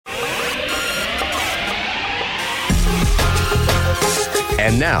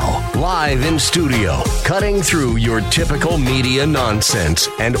And now, live in studio, cutting through your typical media nonsense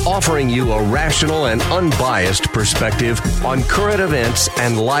and offering you a rational and unbiased perspective on current events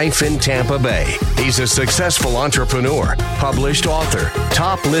and life in Tampa Bay. He's a successful entrepreneur, published author,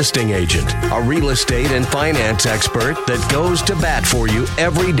 top listing agent, a real estate and finance expert that goes to bat for you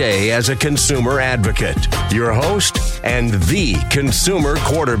every day as a consumer advocate. Your host and the consumer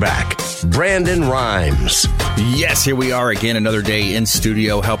quarterback, Brandon Rhymes. Yes, here we are again, another day in studio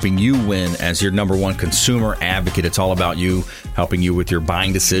helping you win as your number one consumer advocate. It's all about you, helping you with your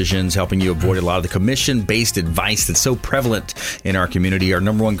buying decisions, helping you avoid a lot of the commission-based advice that's so prevalent in our community. Our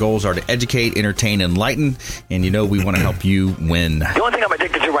number one goals are to educate, entertain, enlighten, and we want to help you win. The only thing I'm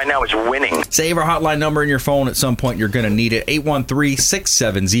addicted to right now is winning. Save our hotline number in your phone. At some point, you're going to need it.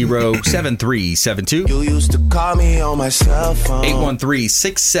 813-670-7372. You used to call me on my cell phone.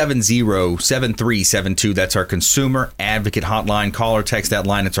 813-670-7372. That's our consumer advocate hotline. Call or text that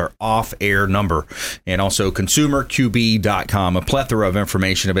line. It's our off-air number. And also consumerqb.com. A plethora of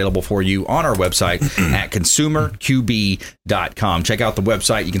information available for you on our website at consumerqb.com. Check out the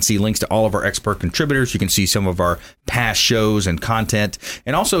website. You can see links to all of our expert contributors. You can see some of our past shows and content,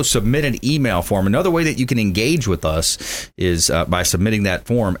 and also submit an email form. Another way that you can engage with us is by submitting that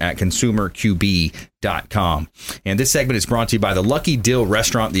form at consumerqb.com. And this segment is brought to you by the Lucky Dill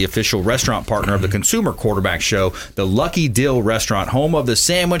Restaurant, the official restaurant partner of the Consumer Quarterback Show. The Lucky Dill Restaurant, home of the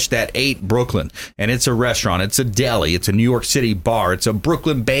sandwich that ate Brooklyn. And it's a restaurant, it's a deli, it's a New York City bar, it's a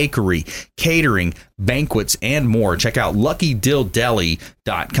Brooklyn bakery, catering, banquets, and more. Check out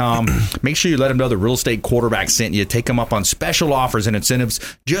luckydilldeli.com. Make sure you let them know the real estate quarterback sent you. Take them up on special offers and incentives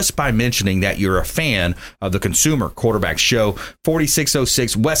just by mentioning that you're a fan of the Consumer Quarterback Show.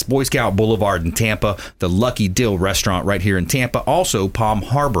 4606 West Boy Scout Boulevard in Tampa. The Lucky Dill Restaurant right here in Tampa. Also Palm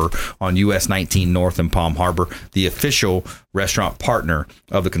Harbor on US 19 North in Palm Harbor. The official restaurant partner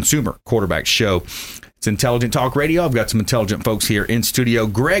of the Consumer Quarterback Show. It's Intelligent Talk Radio. I've got some intelligent folks here in studio.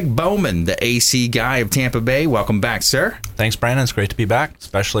 Greg Bowman, the AC guy of Tampa Bay. Welcome back, sir. Thanks, Brandon. It's great to be back,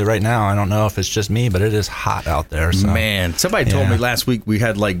 especially right now. I don't know if it's just me, but it is hot out there. So. Man, somebody told me last week we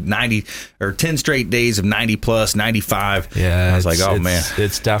had like 90 or 10 straight days of 90 plus, 95. Yeah, I was like, oh, man.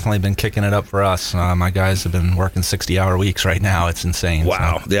 It's definitely been kicking it up for us. My guys have been working 60-hour weeks right now. It's insane.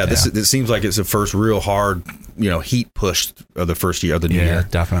 Wow. So, This seems like it's the first real hard, heat push of the first year of the new year. Yeah,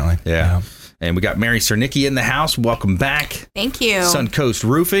 definitely. Yeah. And we got Mary Cernicki in the house. Welcome back. Thank you. Suncoast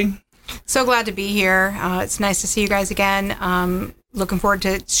Roofing. So glad to be here. It's nice to see you guys again. Looking forward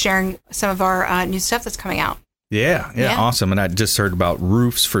to sharing some of our new stuff that's coming out. Yeah, awesome. And I just heard about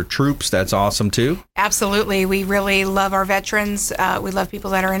Roofs for Troops. That's awesome, too. Absolutely. We really love our veterans. We love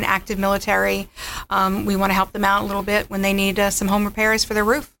people that are in active military. We want to help them out a little bit when they need some home repairs for their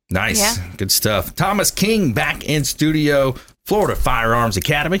roof. Nice. Yeah. Good stuff. Thomas King back in studio. Florida Firearms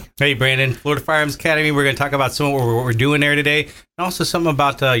Academy. Hey, Brandon. Florida Firearms Academy. We're going to talk about some of what we're doing there today, and also something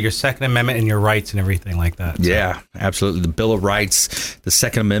about your Second Amendment and your rights and everything like that. So. Yeah, absolutely. The Bill of Rights, the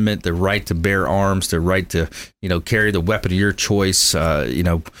Second Amendment, the right to bear arms, the right to carry the weapon of your choice,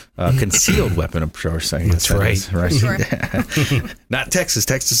 concealed weapon. I'm sure saying that's right. Sure. Yeah. Not Texas.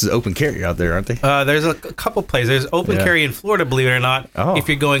 Texas is open carry out there, aren't they? There's a couple places. There's open carry in Florida, believe it or not. Oh. If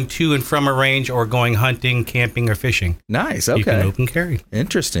you're going to and from a range or going hunting, camping, or fishing. Nice. Okay. You can open carry.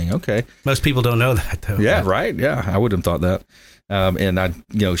 Interesting. Okay. Most people don't know that, though. Yeah, right. Yeah, I would have thought that. And I,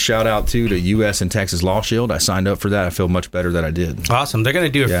 shout out to the U.S. and Texas Law Shield. I signed up for that. I feel much better that I did. Awesome. They're going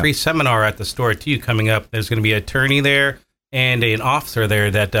to do a free seminar at the store, too, coming up. There's going to be an attorney there and an officer there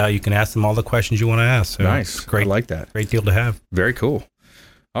that you can ask them all the questions you want to ask. So nice. Great. I like that. Great deal to have. Very cool.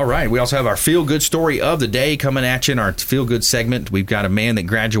 All right. We also have our feel-good story of the day coming at you in our feel-good segment. We've got a man that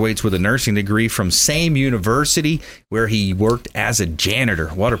graduates with a nursing degree from same university where he worked as a janitor.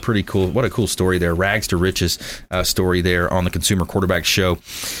 What a cool story there. Rags to riches story there on the Consumer Quarterback Show.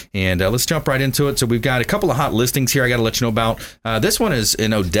 And let's jump right into it. So we've got a couple of hot listings here I got to let you know about. This one is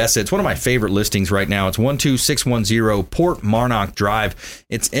in Odessa. It's one of my favorite listings right now. It's 12610 Port Marnock Drive.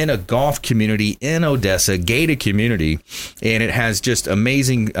 It's in a golf community in Odessa, gated community, and it has just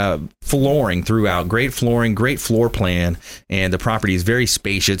amazing flooring throughout. Great flooring, great floor plan, and the property is very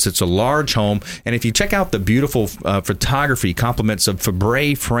spacious. It's a large home, and if you check out the beautiful photography compliments of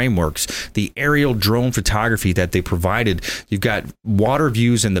Fabre Frameworks, the aerial drone photography that they provided, you've got water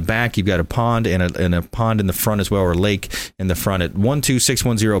views in the back, you've got a pond and a pond in the front as well, or a lake in the front at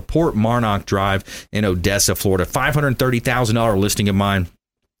 12610 Port Marnock Drive in Odessa, Florida. $530,000 listing of mine.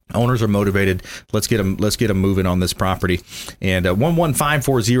 Owners are motivated. Let's get them moving on this property. And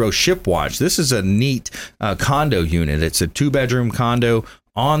 11540 Shipwatch. This is a neat condo unit. It's a 2-bedroom condo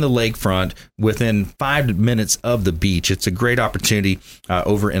on the lakefront within 5 minutes of the beach. It's a great opportunity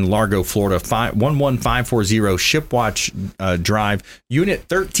over in Largo, Florida. 11540 Shipwatch Drive, Unit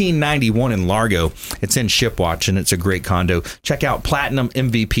 1391 in Largo. It's in Shipwatch, and it's a great condo. Check out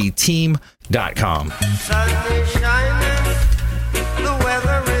PlatinumMVPTeam.com.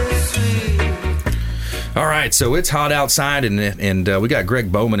 All right, so it's hot outside, and we got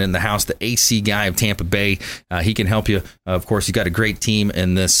Greg Bowman in the house, the AC guy of Tampa Bay. He can help you. Of course, he's got a great team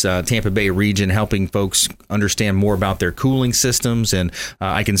in this Tampa Bay region helping folks understand more about their cooling systems. And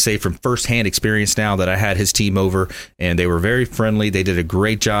I can say from firsthand experience now that I had his team over, and they were very friendly. They did a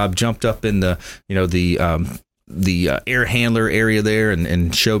great job, jumped up in the air handler area there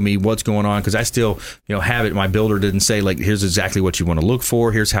and showed me what's going on, because I still have it. My builder didn't say, like, here's exactly what you want to look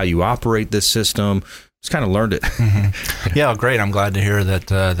for. Here's how you operate this system. Just kind of learned it. Mm-hmm. Yeah, great. I'm glad to hear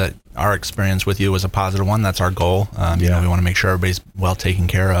that our experience with you was a positive one. That's our goal. We want to make sure everybody's well taken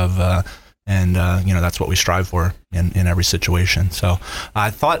care of, and that's what we strive for in every situation. So I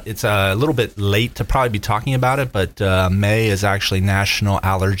thought it's a little bit late to probably be talking about it, but May is actually National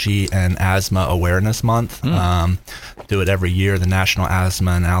Allergy and Asthma Awareness Month. Do it every year. The National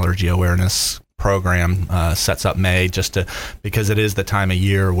Asthma and Allergy Awareness Program sets up May because it is the time of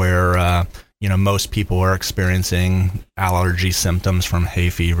year where most people are experiencing allergy symptoms from hay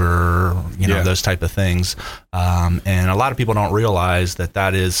fever, those type of things. And a lot of people don't realize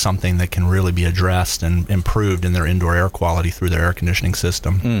that is something that can really be addressed and improved in their indoor air quality through their air conditioning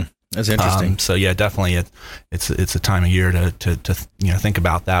system. That's interesting. So yeah, definitely it's a time of year to think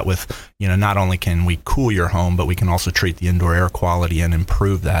about that with, not only can we cool your home, but we can also treat the indoor air quality and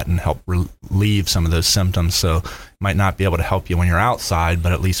improve that and help relieve some of those symptoms. So might not be able to help you when you're outside,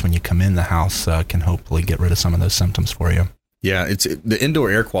 but at least when you come in the house, can hopefully get rid of some of those symptoms for you. Yeah, the indoor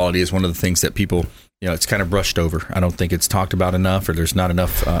air quality is one of the things that people, it's kind of brushed over. I don't think it's talked about enough, or there's not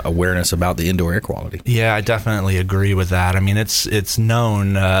enough awareness about the indoor air quality. Yeah, I definitely agree with that. I mean, it's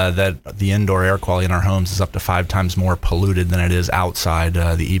known that the indoor air quality in our homes is up to 5 times more polluted than it is outside.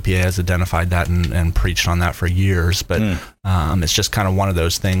 The EPA has identified that and preached on that for years, but it's just kind of one of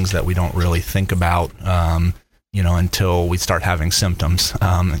those things that we don't really think about, until we start having symptoms,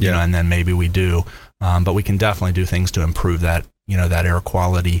 and then maybe we do. But we can definitely do things to improve that, that air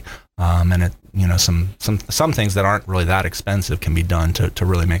quality. And it, some things that aren't really that expensive can be done to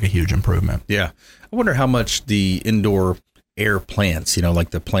really make a huge improvement. Yeah. I wonder how much the indoor air plants,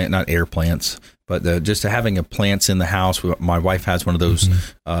 like the plant, not air plants, but just having a plants in the house. My wife has one of those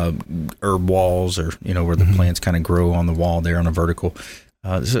herb walls, or, where the plants kind of grow on the wall there on a vertical.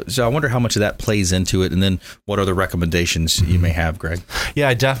 So I wonder how much of that plays into it, and then what other recommendations you may have, Greg? Yeah,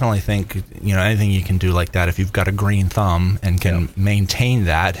 I definitely think, anything you can do like that, if you've got a green thumb and can maintain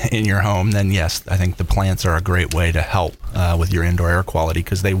that in your home, then yes, I think the plants are a great way to help with your indoor air quality,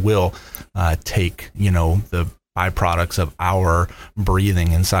 because they will take, the byproducts of our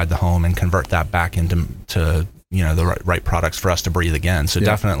breathing inside the home and convert that back into the right products for us to breathe again. So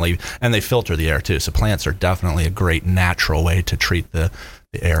definitely, and they filter the air too. So plants are definitely a great natural way to treat the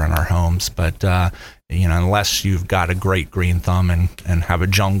air in our homes. But, unless you've got a great green thumb and have a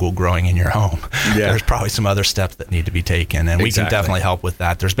jungle growing in your home, there's probably some other steps that need to be taken. And we can definitely help with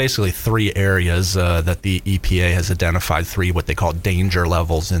that. There's basically 3 areas that the EPA has identified, 3 what they call danger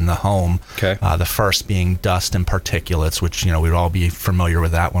levels in the home. Okay. The first being dust and particulates, which, we'd all be familiar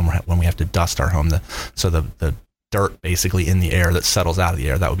with that when we have to dust our home. So the dirt basically in the air that settles out of the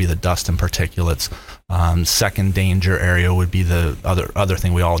air, that would be the dust and particulates. Second danger area would be the other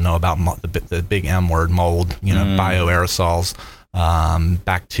thing we all know about, the big M word, mold, bioaerosols,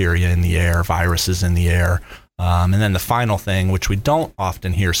 bacteria in the air, viruses in the air. And then the final thing, which we don't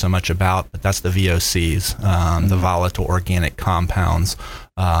often hear so much about, but that's the VOCs, the volatile organic compounds.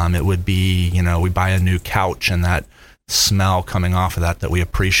 It would be, we buy a new couch, and that smell coming off of that we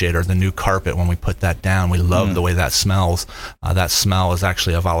appreciate, or the new carpet, when we put that down, we love the way that smells. That smell is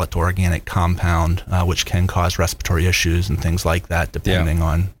actually a volatile organic compound, which can cause respiratory issues and things like that, depending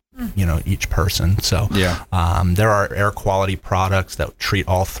on each person. So there are air quality products that treat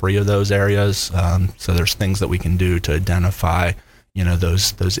all 3 of those areas. So there's things that we can do to identify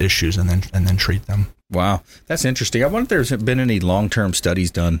those issues and then treat them. Wow, that's interesting. I wonder if there's been any long-term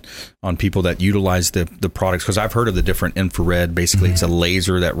studies done on people that utilize the products, because I've heard of the different infrared. Basically, it's a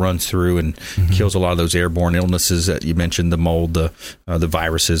laser that runs through and kills a lot of those airborne illnesses that you mentioned, the mold, the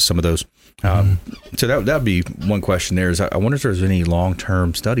viruses, some of those. So that would be one question there. Is I wonder if there's any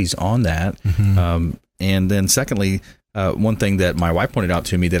long-term studies on that. And then secondly, one thing that my wife pointed out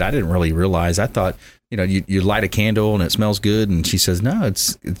to me that I didn't really realize, I thought you light a candle and it smells good, and she says, no,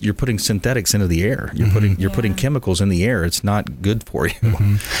 you're putting synthetics into the air. You're putting chemicals in the air. It's not good for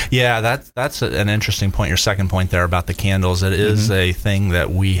you. Yeah, that's an interesting point. Your second point there about the candles, it is a thing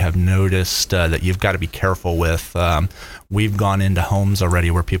that we have noticed that you've got to be careful with. We've gone into homes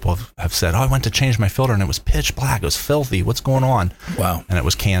already where people have said, I went to change my filter and it was pitch black. It was filthy. What's going on? Wow. And it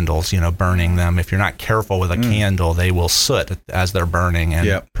was candles, burning them. If you're not careful with a candle, they will soot as they're burning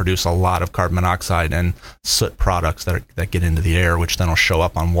and produce a lot of carbon monoxide and soot products that get into the air, which then will show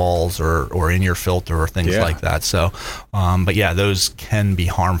up on walls or in your filter or things like that. So, but yeah, those can be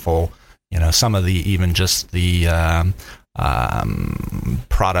harmful. Some of the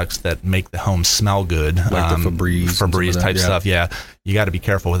products that make the home smell good, like the Febreze type stuff. Yeah, you got to be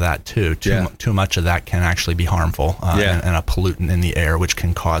careful with that too. Too much of that can actually be harmful and a pollutant in the air, which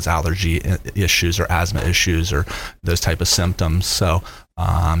can cause allergy issues or asthma issues or those type of symptoms. So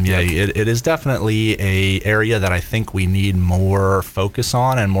it is definitely a area that I think we need more focus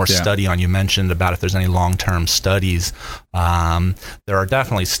on and more study on. You mentioned about if there's any long-term studies. There are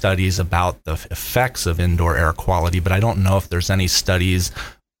definitely studies about the effects of indoor air quality, but I don't know if there's any studies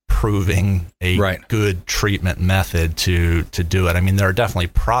proving a good treatment method to do it. I mean, there are definitely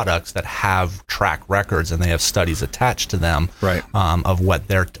products that have track records and they have studies attached to them of what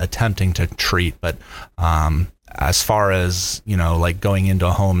they're attempting to treat, but as far as like going into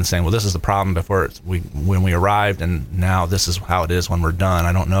a home and saying, well, this is the problem when we arrived, and now this is how it is when we're done.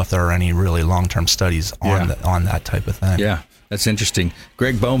 I don't know if there are any really long-term studies on that type of thing. Yeah. That's interesting.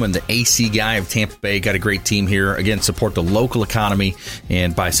 Greg Bowman, the AC guy of Tampa Bay, got a great team here. Again, support the local economy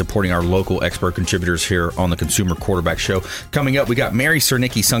and by supporting our local expert contributors here on the Consumer Quarterback Show. Coming up, we got Mary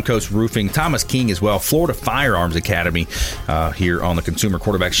Cernicki, Suncoast Roofing, Thomas King as well, Florida Firearms Academy here on the Consumer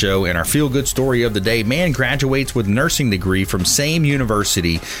Quarterback Show. And our feel-good story of the day, man graduates with nursing degree from same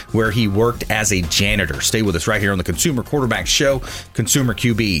university where he worked as a janitor. Stay with us right here on the Consumer Quarterback Show,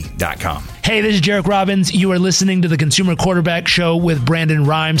 ConsumerQB.com. Hey, this is Jarek Robbins. You are listening to the Consumer Quarterback Show with Brandon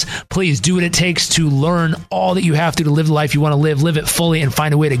Rhymes. Please do what it takes to learn all that you have to live the life you want to live it fully, and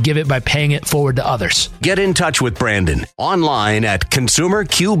find a way to give it by paying it forward to others. Get in touch with Brandon online at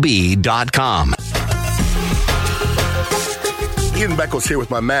ConsumerQB.com. Ian Beckles here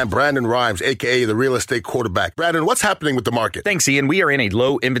with my man, Brandon Rhymes, a.k.a. the real estate quarterback. Brandon, what's happening with the market? Thanks, Ian. We are in a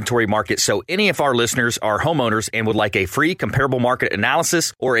low inventory market, so any of our listeners are homeowners and would like a free comparable market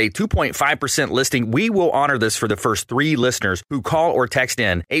analysis or a 2.5% listing, we will honor this for the first 3 listeners who call or text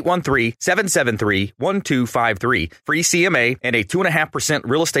in 813-773-1253. Free CMA and a 2.5%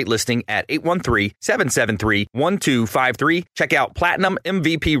 real estate listing at 813-773-1253. Check out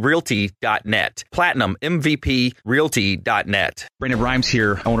PlatinumMVPRealty.net. PlatinumMVPRealty.net. Brandon Rhymes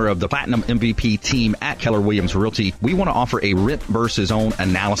here, owner of the Platinum MVP team at Keller Williams Realty. We want to offer a rent versus own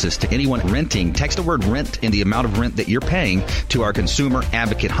analysis to anyone renting. Text the word rent and the amount of rent that you're paying to our consumer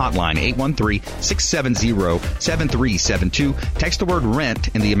advocate hotline, 813-670-7372. Text the word rent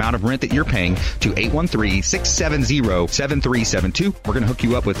and the amount of rent that you're paying to 813-670-7372. We're going to hook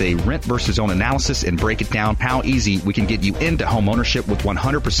you up with a rent versus own analysis and break it down how easy we can get you into home ownership with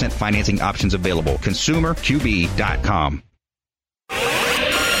 100% financing options available. ConsumerQB.com.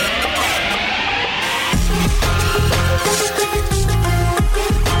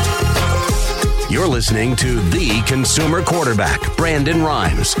 You're listening to The Consumer Quarterback, Brandon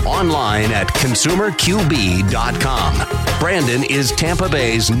Rhymes, online at ConsumerQB.com. Brandon is Tampa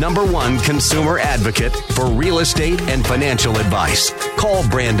Bay's #1 consumer advocate for real estate and financial advice. Call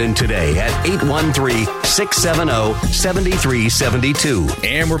Brandon today at 813-670-7372.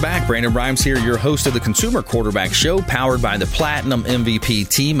 And we're back. Brandon Rhymes here, your host of the Consumer Quarterback Show, powered by the Platinum MVP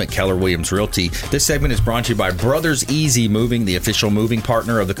team at Keller Williams Realty. This segment is brought to you by Brothers Easy Moving, the official moving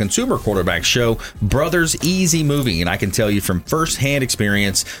partner of the Consumer Quarterback Show. Brothers Easy Moving, and I can tell you from firsthand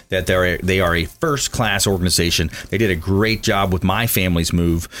experience that they are a first-class organization. They did a great job with my family's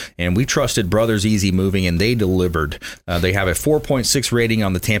move, and we trusted Brothers Easy Moving, and they delivered. They have a 4.6 rating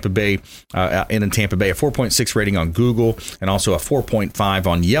on the Tampa Bay, a 4.6 rating on Google, and also a 4.5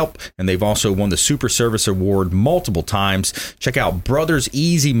 on Yelp, and they've also won the Super Service Award multiple times. Check out Brothers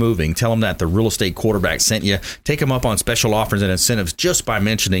Easy Moving. Tell them that the real estate quarterback sent you. Take them up on special offers and incentives just by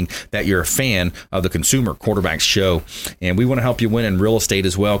mentioning that you're a fan of the Consumer Quarterback Show. And we want to help you win in real estate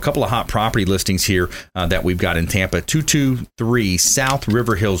as well. A couple of hot property listings here that we've got in Tampa. 223 South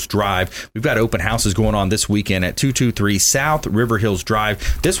River Hills Drive. We've got open houses going on this weekend at 223 South River Hills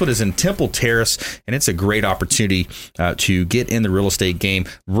Drive. This one is in Temple Terrace, and it's a great opportunity to get in the real estate game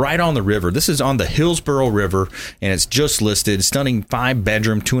right on the river. This is on the Hillsborough River, and it's just listed. Stunning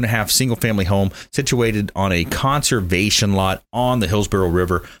 5-bedroom, 2.5 single-family home situated on a conservation lot on the Hillsborough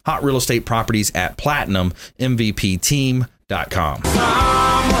River. Hot real estate properties at platinummvpteam.com.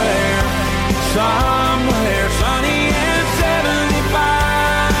 Somewhere sunny and 75.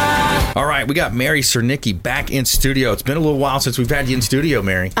 All right, we got Mary Cernicki back in studio. It's been a little while since we've had you in studio,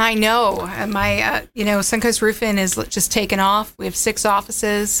 Mary. I know. My, Suncoast Roofing is just taken off. We have 6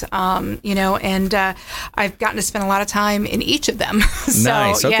 offices, and I've gotten to spend a lot of time in each of them. So,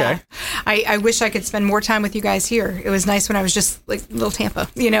 nice. Okay. Yeah, I wish I could spend more time with you guys here. It was nice when I was just like little Tampa,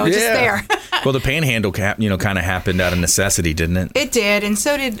 just there. Well, the Panhandle, kind of happened out of necessity, didn't it? It did, and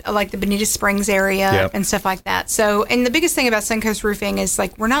so did like the Bonita Springs area and stuff like that. So, and the biggest thing about Suncoast Roofing is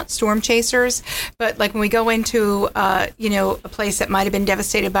like we're not storm chasers, but like when we go into a place that might have been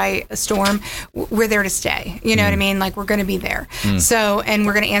devastated by a storm, we're there to stay. You know what I mean? Like we're going to be there. So, and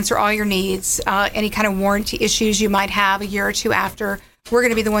we're going to answer all your needs, any kind of warranty issues you might have a year or two after. We're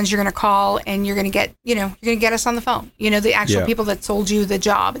going to be the ones you're going to call, and you're going to get, you're going to get us on the phone. The actual people that sold you the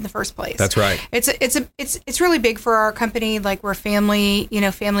job in the first place. That's right. It's really big for our company. Like we're family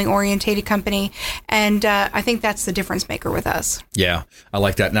orientated company, and I think that's the difference maker with us. Yeah, I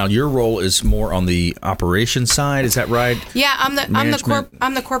like that. Now your role is more on the operations side. Is that right? Yeah, I'm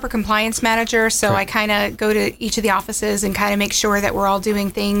the corporate compliance manager. So I kind of go to each of the offices and kind of make sure that we're all doing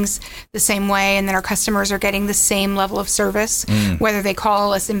things the same way, and that our customers are getting the same level of service, whether they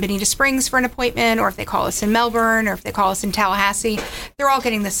call us in Bonita Springs for an appointment, or if they call us in Melbourne, or if they call us in Tallahassee, they're all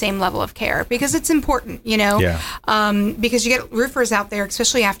getting the same level of care, because it's important, because you get roofers out there,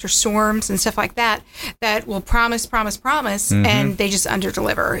 especially after storms and stuff like that will promise, and they just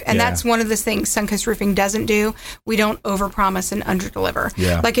underdeliver. And that's one of the things Suncoast Roofing doesn't do. We don't overpromise and underdeliver.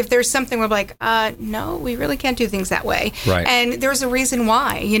 Yeah. Like if there's something we're like, no, we really can't do things that way. Right. And there's a reason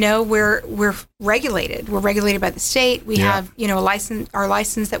why. We're regulated. We're regulated by the state. We have, our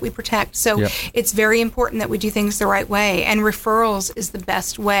license that we protect. So it's very important that we do things the right way. And referrals is the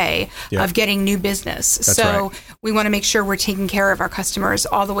best way of getting new business. So we want to make sure we're taking care of our customers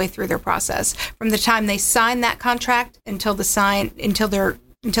all the way through their process, from the time they sign that contract until they're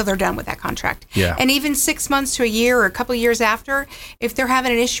done with that contract. Yeah. And even 6 months to a year or a couple of years after, if they're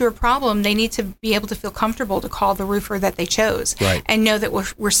having an issue or problem, they need to be able to feel comfortable to call the roofer that they chose and know that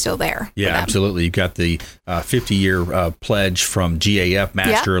we're still there. Yeah, absolutely. You've got the 50-year pledge from GAF,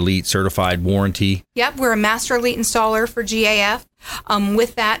 Master Elite Certified Warranty. Yep, we're a Master Elite installer for GAF.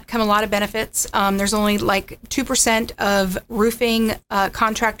 With that come a lot of benefits. There's only like 2% of roofing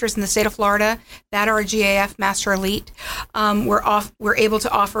contractors in the state of Florida that are a GAF Master Elite. We're able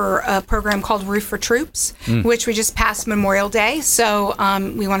to offer a program called Roof for Troops, which we just passed Memorial Day. So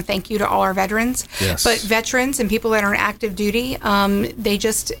we want to thank you to all our veterans. Yes. But veterans and people that are in active duty, they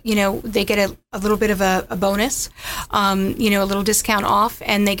just, they get a little bit of a bonus, a little discount off,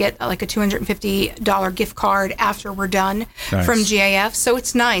 and they get like a $250 gift card after we're done from GAF. So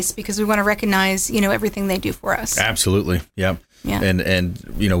it's nice because we want to recognize, everything they do for us. Absolutely. Yep. Yeah. And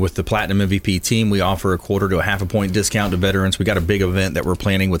with the Platinum MVP team, we offer a quarter to a half a point discount to veterans. We got a big event that we're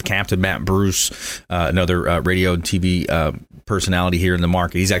planning with Captain Matt Bruce, another radio and TV personality here in the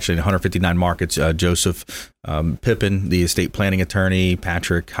market. He's actually in 159 markets. Joseph Pippin, the estate planning attorney,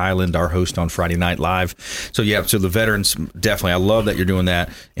 Patrick Highland, our host on Friday Night Live. So the veterans, definitely. I love that you're doing that.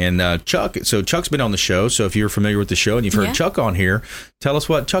 And Chuck, so Chuck's been on the show. So if you're familiar with the show and you've heard Chuck on here, tell us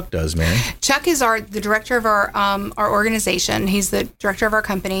what Chuck does, Mary. Chuck is the director of our organization. He's the director of our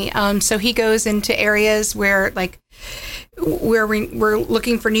company. So he goes into areas where we're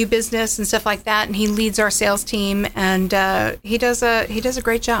looking for new business and stuff like that, and he leads our sales team, and he does a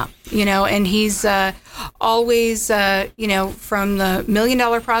great job, and he's always from the $1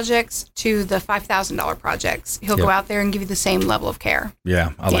 million projects to the $5,000 projects, he'll go out there and give you the same level of care.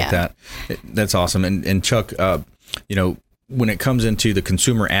 Yeah, I like that. That's awesome. And Chuck, when it comes into the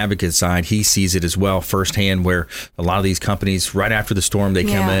consumer advocate side, he sees it as well firsthand, where a lot of these companies, right after the storm, they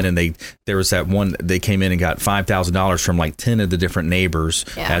come in and there was that one, they came in and got $5,000 from like 10 of the different neighbors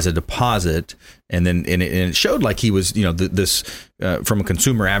as a deposit. And then it showed like he was, this from a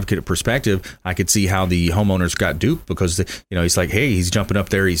consumer advocate perspective, I could see how the homeowners got duped because, he's like, hey, he's jumping up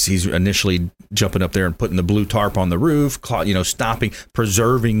there. He's initially jumping up there and putting the blue tarp on the roof, stopping,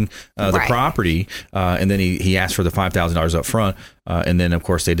 preserving the property. And then he asked for the $5,000 up front. And then, of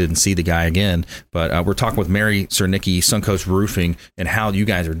course, they didn't see the guy again. But we're talking with Mary Cernicki, Suncoast Roofing, and how you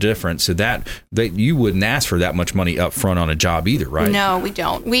guys are different. So that you wouldn't ask for that much money up front on a job either, right? No, we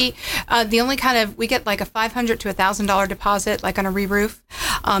don't. We the only we get like a $500 to $1,000 deposit, like on a re-roof.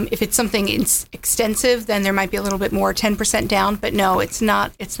 If it's something extensive, then there might be a little bit more, 10% down. But no, it's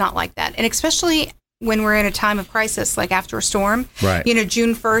not like that. And especially when we're in a time of crisis, like after a storm. Right.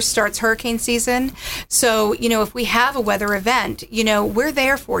 June 1st starts hurricane season. So, if we have a weather event, we're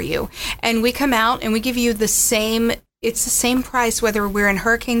there for you. And we come out and we give you it's the same price whether we're in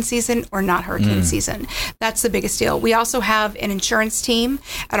hurricane season or not hurricane season. That's the biggest deal. We also have an insurance team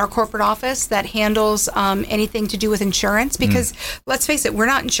at our corporate office that handles anything to do with insurance because, let's face it, we're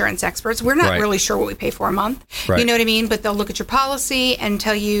not insurance experts. We're not really sure what we pay for a month. Right. You know what I mean? But they'll look at your policy and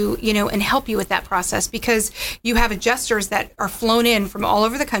tell you, and help you with that process because you have adjusters that are flown in from all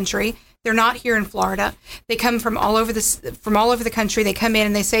over the country. They're not here in Florida. They come from all over the country. They come in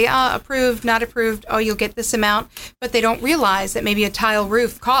and they say, approved, not approved. Oh, you'll get this amount. But they don't realize that maybe a tile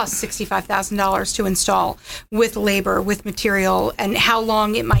roof costs $65,000 to install with labor, with material, and how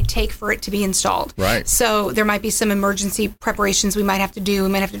long it might take for it to be installed. Right. So there might be some emergency preparations we might have to do. We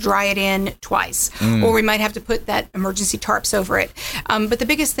might have to dry it in twice, or we might have to put that emergency tarps over it. But the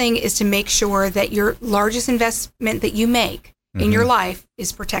biggest thing is to make sure that your largest investment that you make in your life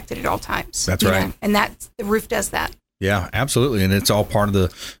is protected at all times. That's right. And the roof does that. Yeah, absolutely. And it's all part of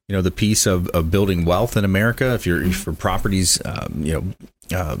the, the piece of building wealth in America. If you're for properties,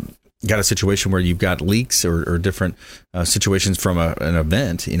 got a situation where you've got leaks or different situations from an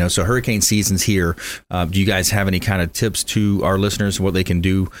event, so hurricane season's here. Do you guys have any kind of tips to our listeners, what they can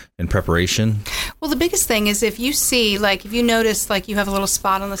do in preparation? Well, the biggest thing is if you see, if you notice, you have a little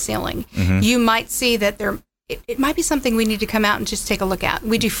spot on the ceiling, you might see that it might be something we need to come out and just take a look at.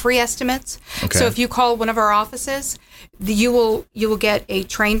 We do free estimates. Okay. So if you call one of our offices, you will get a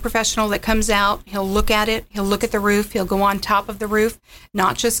trained professional that comes out. He'll look at it. He'll look at the roof. He'll go on top of the roof,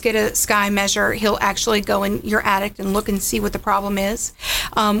 not just get a sky measure. He'll actually go in your attic and look and see what the problem is.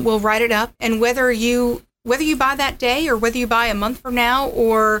 We'll write it up. And whether you buy that day or whether you buy a month from now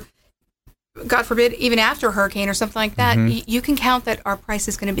or, God forbid, even after a hurricane or something like that, you can count that our price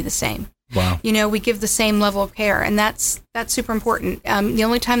is going to be the same. Wow. We give the same level of care, and that's super important. The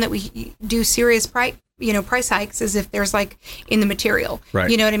only time that we do serious price hikes is if there's in the material. Right.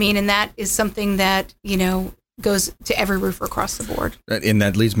 You know what I mean? And that is something that, goes to every roofer across the board. And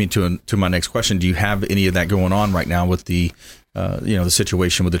that leads me to my next question. Do you have any of that going on right now with the the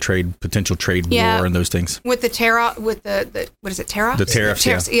situation with the potential trade war and those things? With the tariff, what is it, tariff? The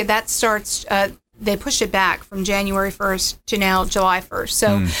tariffs, yeah. That starts, they pushed it back from January 1st to now July 1st.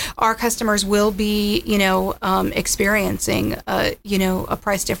 So our customers will be, experiencing, a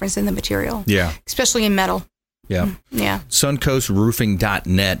price difference in the material. Yeah. Especially in metal. Yeah. Yeah.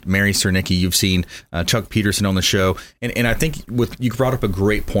 Suncoastroofing.net. Mary Cernicki, you've seen Chuck Peterson on the show. And I think you brought up a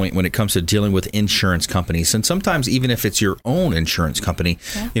great point when it comes to dealing with insurance companies. And sometimes even if it's your own insurance company,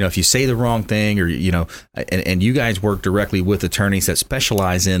 if you say the wrong thing or, and you guys work directly with attorneys that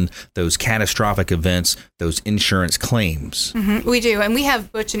specialize in those catastrophic events, those insurance claims. Mm-hmm. We do. And we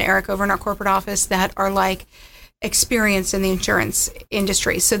have Butch and Eric over in our corporate office that are experienced in the insurance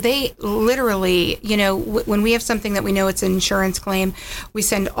industry. So they literally, when we have something that we know it's an insurance claim, we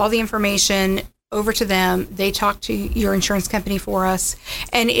send all the information over to them. They talk to your insurance company for us.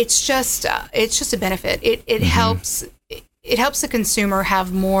 And it's just a benefit. It helps the consumer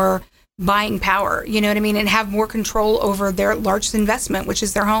have more buying power, you know what I mean, and have more control over their largest investment, which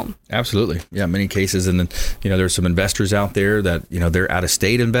is their home. Absolutely. Yeah, many cases. And then, there's some investors out there that, they're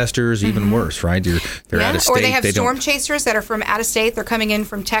out-of-state investors, even worse, right? They're out-of-state. Or they have storm chasers that are from out-of-state. They're coming in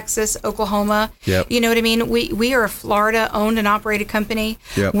from Texas, Oklahoma. Yep. You know what I mean? We are a Florida-owned and operated company.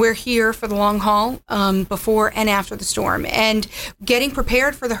 Yep. We're here for the long haul before and after the storm. And getting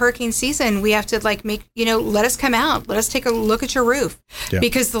prepared for the hurricane season, we have to let us come out. Let us take a look at your roof. Yep.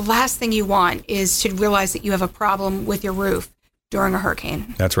 Because the last thing you want is to realize that you have a problem with your roof during a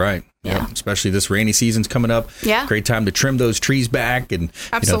hurricane. That's right. Yeah. Especially this rainy season's coming up. Yeah. Great time to trim those trees back and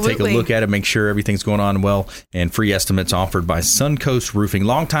take a look at it, make sure everything's going on well. And free estimates offered by Suncoast Roofing,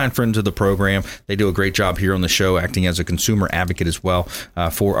 longtime friends of the program. They do a great job here on the show, acting as a consumer advocate as well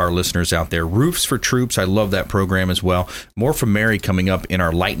for our listeners out there. Roofs for Troops. I love that program as well. More from Mary coming up in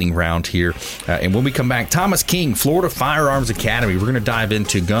our lightning round here. And when we come back, Thomas King, Florida Firearms Academy. We're going to dive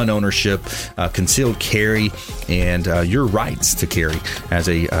into gun ownership, concealed carry, and your rights to carry as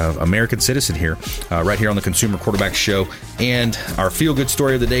a American citizen here, right here on the Consumer Quarterback Show. And our feel-good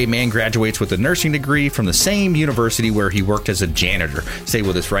story of the day, man graduates with a nursing degree from the same university where he worked as a janitor. Stay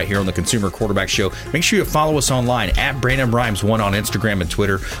with us right here on the Consumer Quarterback Show. Make sure you follow us online at Brandon Rhymes 1 on Instagram and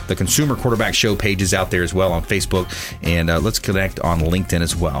Twitter. The Consumer Quarterback Show page is out there as well on Facebook. And let's connect on LinkedIn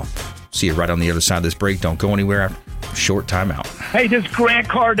as well. See you right on the other side of this break. Don't go anywhere. short timeout. Hey, this is Grant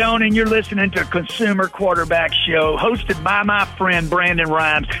Cardone, and you're listening to Consumer Quarterback Show, hosted by my friend Brandon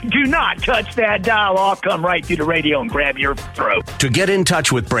Rhymes. Do not touch that dial. I'll come right through the radio and grab your throat. To get in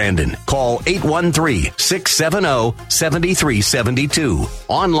touch with Brandon, call 813-670-7372.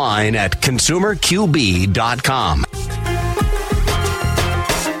 Online at consumerqb.com.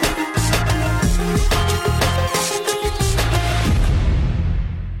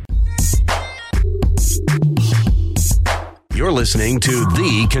 You're listening to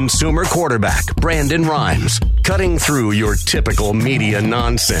the Consumer Quarterback, Brandon Rhymes, cutting through your typical media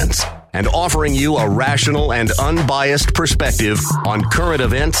nonsense and offering you a rational and unbiased perspective on current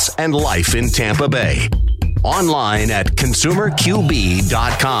events and life in Tampa Bay. Online at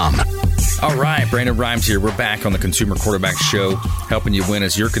consumerqb.com. All right, Brandon Rhymes here. We're back on the Consumer Quarterback Show, helping you win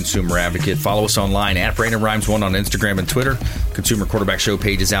as your consumer advocate. Follow us online at Brandon Rhymes1 on Instagram and Twitter. Consumer Quarterback Show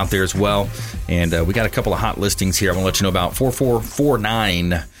page is out there as well. And we got a couple of hot listings here. I want to let you know about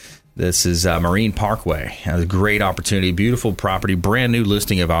 4449. This is Marine Parkway. A great opportunity, beautiful property, brand new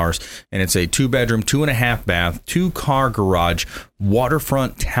listing of ours. And it's a 2-bedroom, 2.5 bath, 2-car garage,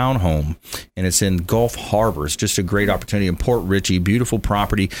 waterfront townhome. And it's in Gulf Harbor. It's just a great opportunity in Port Richey. Beautiful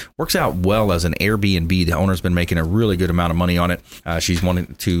property. Works out well as an Airbnb. The owner's been making a really good amount of money on it. She's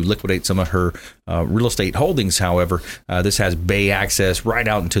wanting to liquidate some of her real estate holdings. However, this has bay access right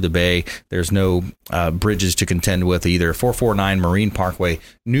out into the bay. There's no bridges to contend with either. 449 Marine Parkway,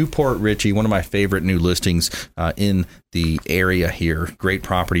 Newport Richey, one of my favorite new listings in the area here. Great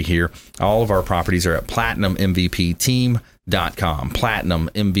property here. All of our properties are at PlatinumMVPTeam.com.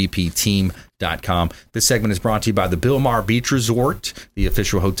 PlatinumMVPTeam.com. This segment is brought to you by the Bilmar Beach Resort, the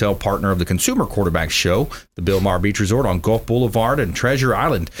official hotel partner of the Consumer Quarterback Show. The Bilmar Beach Resort on Gulf Boulevard and Treasure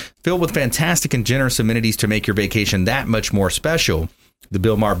Island, filled with fantastic and generous amenities to make your vacation that much more special. The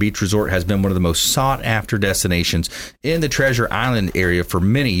Bilmar Beach Resort has been one of the most sought-after destinations in the Treasure Island area for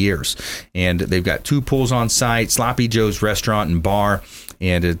many years. And they've got 2 pools on site, Sloppy Joe's restaurant and bar,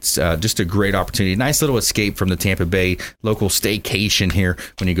 and it's just a great opportunity. Nice little escape from the Tampa Bay local staycation here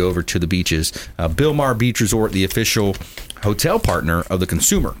when you go over to the beaches. Bilmar Beach Resort, the official hotel partner of the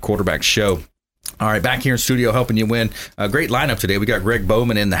Consumer Quarterback Show. All right, back here in studio helping you win. A great lineup today. We got Greg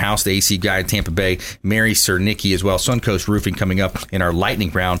Bowman in the house, the AC guy in Tampa Bay. Mary Cernicki as well. Suncoast Roofing coming up in our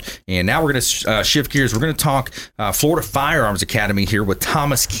lightning round. And now we're going to shift gears. We're going to talk Florida Firearms Academy here with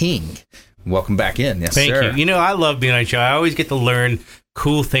Thomas King. Welcome back in. Yes, Thank sir. you. You know, I love being on the show. I always get to learn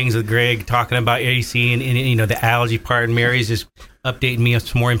cool things with Greg, talking about AC and you know, the allergy part. And Mary's just updating me on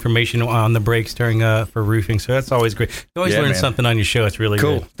some more information on the breaks during for roofing. So that's always great. You always learn something on your show. It's really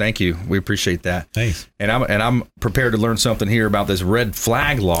cool. Good. Thank you. We appreciate that. Thanks. And I'm prepared to learn something here about this red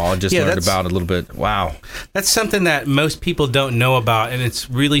flag law. I just learned about it a little bit. Wow. That's something that most people don't know about, and it's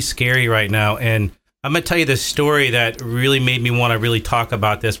really scary right now. And I'm going to tell you this story that really made me want to really talk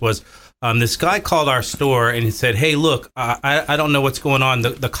about this was this guy called our store and he said, hey, look, I don't know what's going on.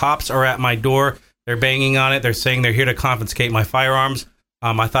 The cops are at my door. They're banging on it. They're saying they're here to confiscate my firearms.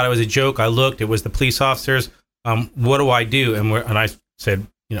 I thought it was a joke. I looked. It was the police officers. What do I do? And I said,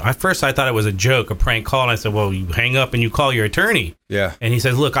 you know, at first I thought it was a joke, a prank call. And I said, well, you hang up and you call your attorney. Yeah. And he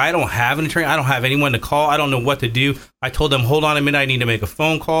says, look, I don't have an attorney. I don't have anyone to call. I don't know what to do. I told them, hold on a minute. I need to make a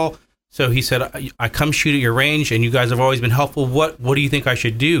phone call. So he said, I come shoot at your range and you guys have always been helpful. What do you think I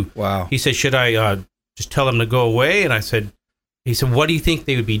should do? Wow. He said, should I just tell them to go away? And he said, what do you think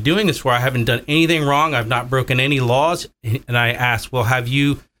they would be doing this for? I haven't done anything wrong. I've not broken any laws. And I asked, well, have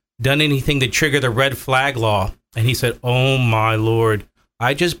you done anything to trigger the red flag law? And he said, oh, my Lord,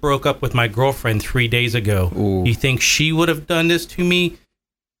 I just broke up with my girlfriend 3 days ago. Ooh. You think she would have done this to me?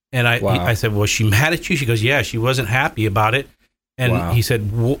 And I said, well, she mad at you? She goes, yeah, she wasn't happy about it. And he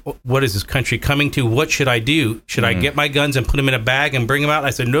said, what is this country coming to? What should I do? Should I get my guns and put them in a bag and bring them out? And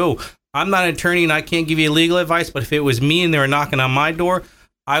I said, no, I'm not an attorney and I can't give you legal advice. But if it was me and they were knocking on my door,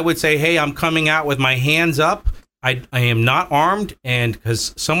 I would say, hey, I'm coming out with my hands up. I am not armed. And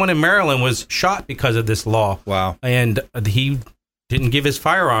because someone in Maryland was shot because of this law. Wow. And he didn't give his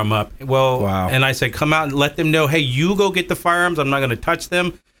firearm up. Well, and I said, come out and let them know, hey, you go get the firearms. I'm not going to touch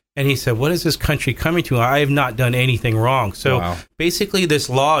them. And he said, what is this country coming to? I have not done anything wrong. So basically this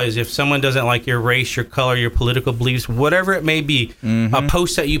law is if someone doesn't like your race, your color, your political beliefs, whatever it may be, a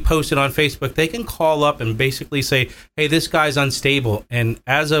post that you posted on Facebook, they can call up and basically say, hey, this guy's unstable. And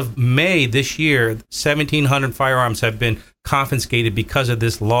as of May this year, 1,700 firearms have been confiscated because of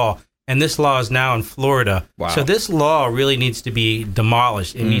this law. And this law is now in Florida. Wow. So this law really needs to be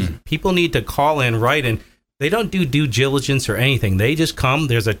demolished. It means people need to call in, right? And they don't do due diligence or anything. They just come.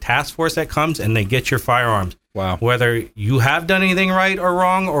 There's a task force that comes and they get your firearms. Wow. Whether you have done anything right or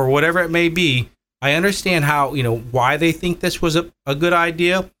wrong or whatever it may be, I understand how, why they think this was a good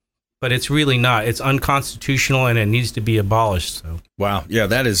idea, but it's really not. It's unconstitutional and it needs to be abolished. So. Wow. Yeah,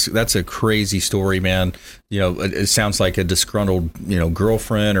 that's a crazy story, man. It sounds like a disgruntled,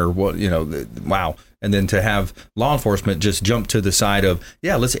 girlfriend or what, wow. And then to have law enforcement just jump to the side of,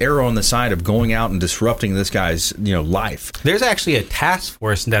 let's err on the side of going out and disrupting this guy's, life. There's actually a task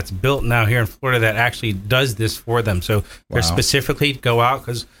force that's built now here in Florida that actually does this for them. So they're specifically go out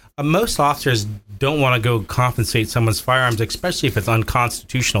because most officers don't want to go compensate someone's firearms, especially if it's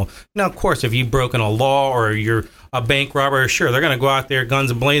unconstitutional. Now, of course, if you've broken a law or you're a bank robber, sure, they're going to go out there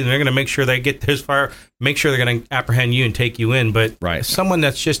guns blazing. They're going to make sure they get this fire, make sure they're going to apprehend you and take you in. But someone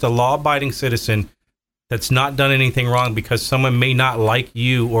that's just a law-abiding citizen that's not done anything wrong because someone may not like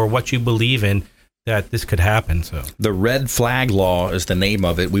you or what you believe in, that this could happen. So the red flag law is the name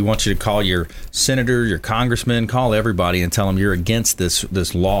of it. We want you to call your senator, your congressman, call everybody and tell them you're against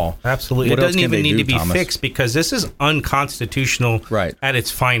this law. Absolutely. It doesn't even need to be fixed because this is unconstitutional at its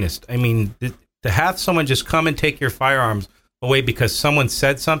finest. I mean, to have someone just come and take your firearms away because someone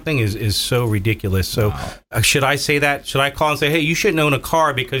said something is so ridiculous. So should I say that? Should I call and say, hey, you shouldn't own a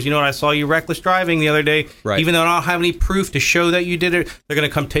car because, I saw you reckless driving the other day. Right. Even though I don't have any proof to show that you did it, they're going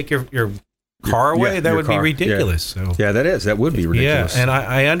to come take your car away? That would be ridiculous. Yeah. So. That would be ridiculous. Yeah, and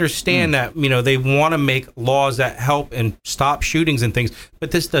I understand that, they want to make laws that help and stop shootings and things,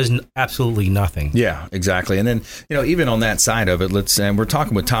 but this does absolutely nothing. Yeah, exactly. And then, even on that side of it, and we're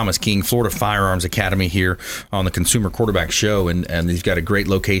talking with Thomas King, Florida Firearms Academy here on the Consumer Quarterback Show, and he's got a great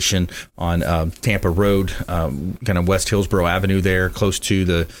location on Tampa Road, kind of West Hillsborough Avenue there, close to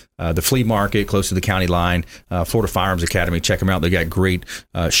the flea market, close to the county line. Florida Firearms Academy, check them out. They got great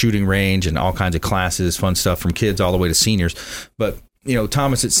shooting range and all kinds of classes, fun stuff from kids all the way to seniors. But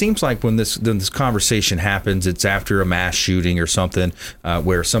Thomas, it seems like when this conversation happens, it's after a mass shooting or something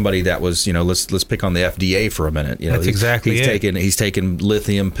where somebody that was, let's pick on the FDA for a minute. That's exactly it. He's taking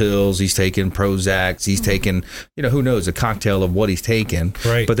lithium pills, he's taking Prozacs, he's taking, who knows, a cocktail of what he's taking.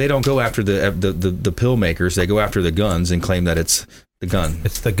 Right. But they don't go after the pill makers. They go after the guns and claim that it's the gun.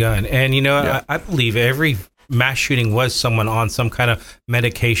 It's the gun. And, I believe every mass shooting was someone on some kind of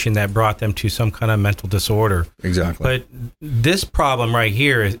medication that brought them to some kind of mental disorder. Exactly. But this problem right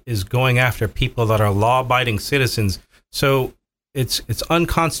here is going after people that are law-abiding citizens. So it's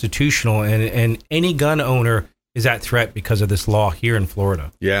unconstitutional, and any gun owner is at threat because of this law here in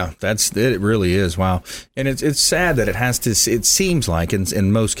Florida. Yeah, it really is. Wow. And it's sad that it seems like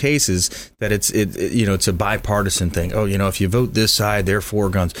in most cases that it's a bipartisan thing. Oh, if you vote this side, they're for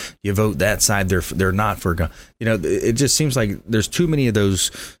guns. You vote that side, they're not for guns. It just seems like there's too many of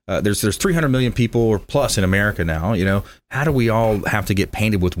those. There's 300 million people or plus in America now. How do we all have to get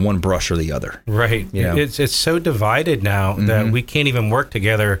painted with one brush or the other? Right. It's so divided now that we can't even work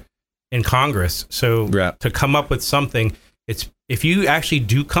together in Congress. So to come up with something, if you actually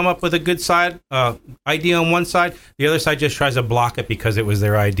do come up with a good idea on one side, the other side just tries to block it because it was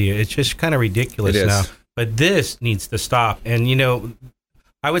their idea. It's just kind of ridiculous now. But this needs to stop. And,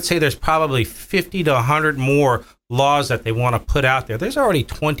 I would say there's probably 50 to 100 more laws that they want to put out there. There's already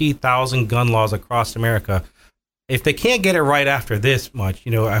 20,000 gun laws across America. If they can't get it right after this much,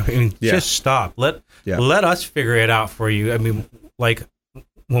 just stop. Let us figure it out for you. I mean, like,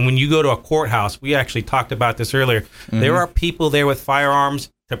 when you go to a courthouse, we actually talked about this earlier. Mm-hmm. There are people there with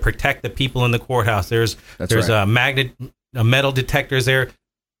firearms to protect the people in the courthouse. There's a metal detectors there.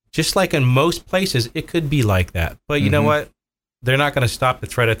 Just like in most places, it could be like that. But you know what? They're not going to stop the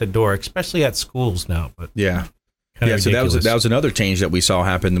threat at the door, especially at schools now. But yeah. So that was another change that we saw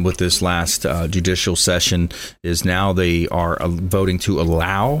happen with this last judicial session. Is now they are voting to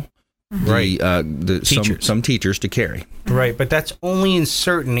allow some teachers to carry. Right, but that's only in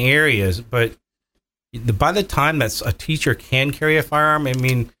certain areas. But by the time that a teacher can carry a firearm, I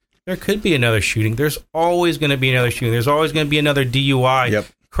mean, there could be another shooting. There's always going to be another shooting. There's always going to be another DUI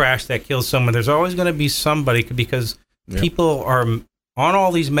crash that kills someone. There's always going to be somebody because people are on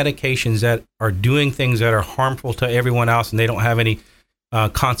all these medications that are doing things that are harmful to everyone else, and they don't have any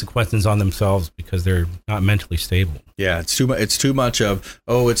consequences on themselves because they're not mentally stable. Yeah, it's too much of,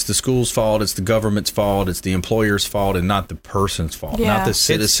 it's the school's fault, it's the government's fault, it's the employer's fault, and not the person's fault, not the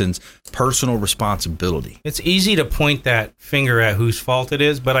citizen's personal responsibility. It's easy to point that finger at whose fault it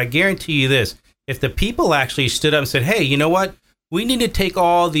is, but I guarantee you this, if the people actually stood up and said, hey, you know what? We need to take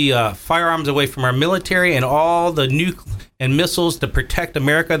all the firearms away from our military and all the nuke and missiles to protect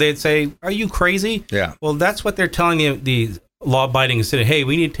America, they'd say, are you crazy? Yeah. Well, that's what they're telling the law-abiding and said, hey,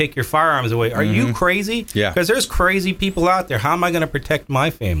 we need to take your firearms away. Are you crazy? Yeah. Because there's crazy people out there. How am I going to protect my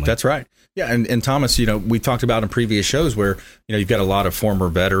family? That's right. Yeah, and Thomas, we talked about in previous shows where, you've got a lot of former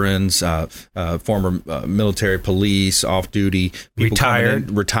veterans, former military, police, off-duty, people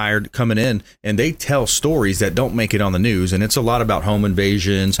retired coming in, and they tell stories that don't make it on the news, and it's a lot about home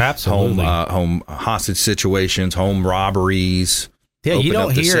invasions, absolutely, home hostage situations, home robberies. Yeah, you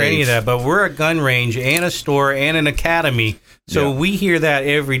don't hear any of that, but we're a gun range and a store and an academy. So we hear that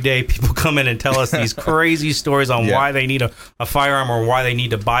every day. People come in and tell us these crazy stories on why they need a firearm or why they need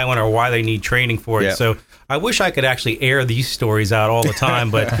to buy one or why they need training for it. Yeah. So I wish I could actually air these stories out all the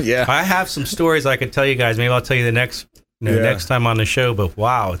time, but I have some stories I could tell you guys. Maybe I'll tell you the next time on the show, but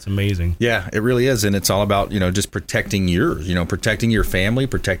wow, it's amazing. Yeah, it really is. And it's all about, just protecting yours, protecting your family,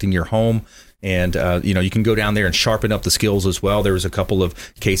 protecting your home. And, you can go down there and sharpen up the skills as well. There was a couple of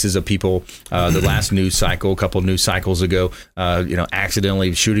cases of people, the last news cycle, a couple of news cycles ago,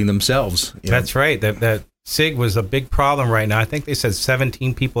 accidentally shooting themselves. That's right. That SIG was a big problem right now. I think they said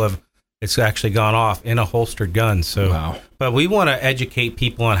 17 people it's actually gone off in a holstered gun. So, wow. But we want to educate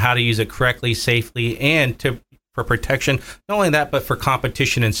people on how to use it correctly, safely, and for protection. Not only that, but for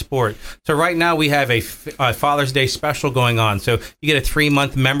competition in sport. So right now we have a Father's Day special going on. So you get a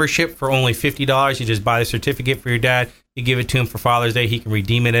 3-month membership for only $50. You just buy the certificate for your dad. You give it to him for Father's Day. He can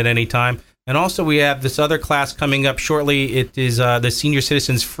redeem it at any time. And also we have this other class coming up shortly. It is the Senior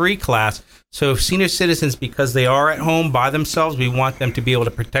Citizens Free class. So senior citizens, because they are at home by themselves, we want them to be able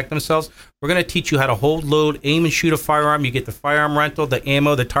to protect themselves. We're going to teach you how to hold, load, aim, and shoot a firearm. You get the firearm rental, the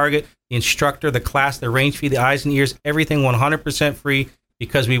ammo, the target, the instructor, the class, the range fee, the eyes and ears, everything 100% free,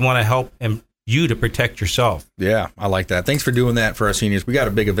 because we want to help you to protect yourself. Yeah, I like that. Thanks for doing that for our seniors. We got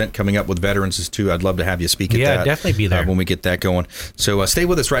a big event coming up with veterans too. I'd love to have you speak at that. Yeah, definitely be there when we get that going. So stay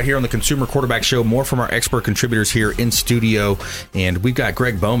with us right here on the Consumer Quarterback Show. More from our expert contributors here in studio. And we've got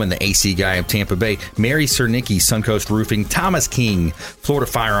Greg Bowman, the AC guy of Tampa Bay, Mary Cernicki, Suncoast Roofing, Thomas King, Florida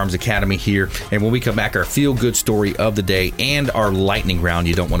Firearms Academy here. And when we come back, our feel-good story of the day and our lightning round.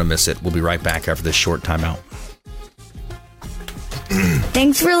 You don't want to miss it. We'll be right back after this short timeout.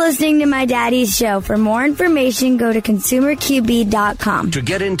 Thanks for listening to My Daddy's Show. For more information, go to ConsumerQB.com. To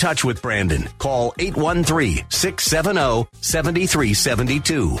get in touch with Brandon, call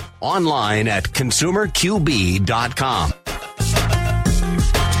 813-670-7372. Online at ConsumerQB.com.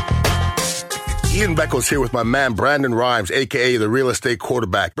 Ian Beckles here with my man, Brandon Rhymes, a.k.a. the real estate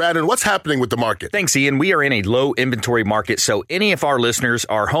quarterback. Brandon, what's happening with the market? Thanks, Ian. We are in a low inventory market, so any of our listeners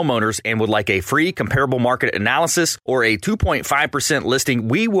are homeowners and would like a free comparable market analysis or a 2.5% listing,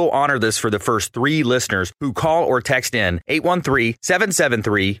 we will honor this for the first 3 listeners who call or text in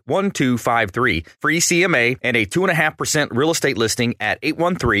 813-773-1253. Free CMA and a 2.5% real estate listing at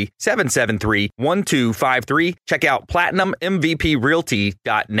 813-773-1253. Check out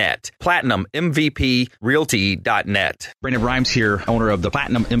PlatinumMVPRealty.net. PlatinumMVPRealty.net. Brandon Rhymes here, owner of the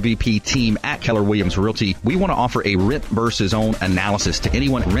Platinum MVP team at Keller Williams Realty. We want to offer a rent versus own analysis to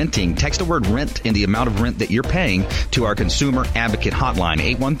anyone renting. Text the word rent and the amount of rent that you're paying to our consumer advocate hotline,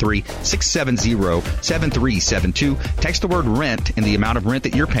 813-670-7372. Text the word rent and the amount of rent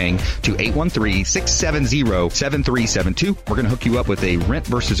that you're paying to 813-670-7372. We're going to hook you up with a rent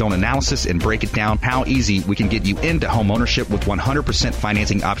versus own analysis and break it down how easy we can get you into home ownership with 100%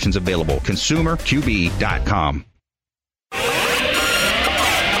 financing options available. ConsumerQB.com.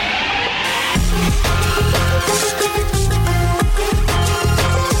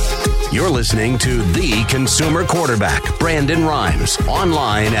 You're listening to The Consumer Quarterback, Brandon Rhymes,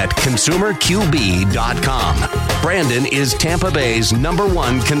 online at ConsumerQB.com. Brandon is Tampa Bay's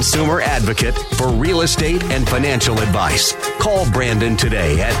 #1 consumer advocate for real estate and financial advice. Call Brandon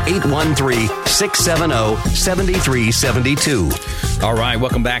today at 813-670-7372. All right,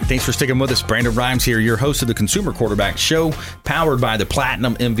 welcome back. Thanks for sticking with us. Brandon Rhymes here, your host of the Consumer Quarterback Show, powered by the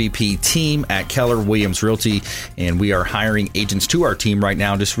Platinum MVP team at Keller Williams Realty. And we are hiring agents to our team right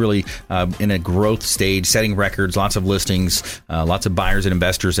now, just really in a growth stage, setting records, lots of listings, lots of buyers and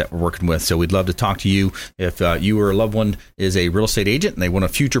investors that we're working with. So we'd love to talk to you. If you or a loved one is a real estate agent and they want to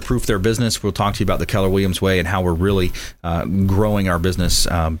future-proof their business, we'll talk to you about the Keller Williams way and how we're really growing our business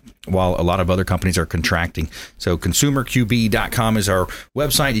while a lot of other companies are contracting. So ConsumerQB.com is our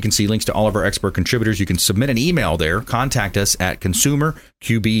website. You can see links to all of our expert contributors. You can submit an email there. Contact us at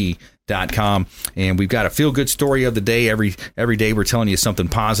ConsumerQB.com. And we've got a feel-good story of the day. Every day we're telling you something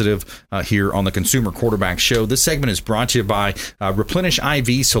positive here on the Consumer Quarterback Show. This segment is brought to you by Replenish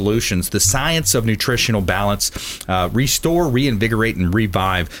IV Solutions, the science of nutritional balance. Restore, reinvigorate, and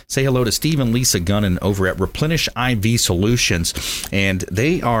revive. Say hello to Steve and Lisa Gunnan over at Replenish IV Solutions. And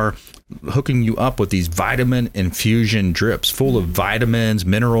they are hooking you up with these vitamin infusion drips full of vitamins,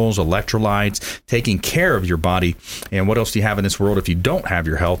 minerals, electrolytes, taking care of your body. And what else do you have in this world if you don't have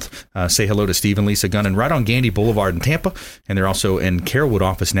your health? Say hello to Steve and Lisa Gunnan right on Gandy Boulevard in Tampa. And they're also in Carrollwood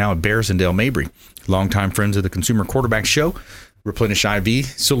office now at Bears and Dale Mabry. Longtime friends of the Consumer Quarterback Show, Replenish IV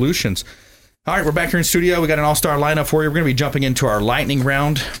Solutions. All right, we're back here in studio. We got an all-star lineup for you. We're going to be jumping into our lightning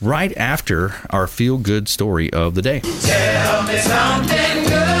round right after our feel-good story of the day. Tell me something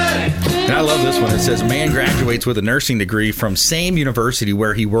good. And I love this one. It says, man graduates with a nursing degree from same university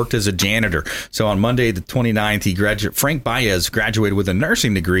where he worked as a janitor. So on Monday, the 29th, Frank Baez graduated with a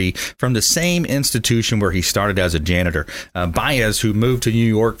nursing degree from the same institution where he started as a janitor. Baez, who moved to New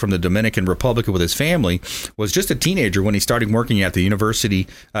York from the Dominican Republic with his family, was just a teenager when he started working at the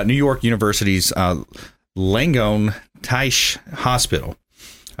New York University's Langone Teich Hospital.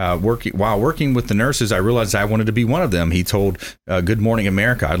 While working with the nurses, I realized I wanted to be one of them. He told Good Morning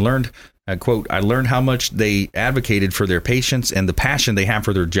America, I learned how much they advocated for their patients and the passion they have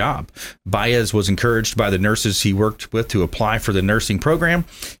for their job. Baez was encouraged by the nurses he worked with to apply for the nursing program.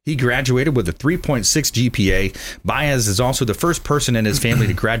 He graduated with a 3.6 GPA. Baez is also the first person in his family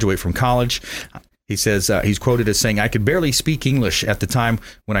to graduate from college. He says he's quoted as saying, I could barely speak English at the time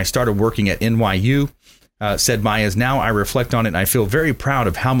when I started working at NYU. Said Baez, now I reflect on it and I feel very proud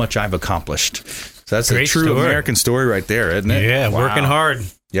of how much I've accomplished. So that's a true American story right there, isn't it? Yeah, wow. Working hard.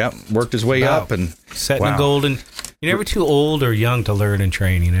 Yep, worked his way up and setting a golden. You're never too old or young to learn and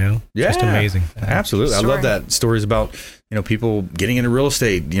train, you know? Yeah. Just amazing. Absolutely. I love that. Stories about, people getting into real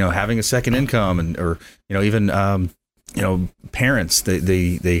estate, having a second income or even parents,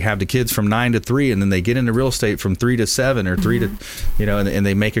 they have the kids from 9 to 3 and then they get into real estate from 3 to 7 or 3 to, and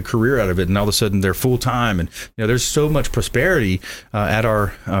they make a career out of it. And all of a sudden they're full time. And, there's so much prosperity at our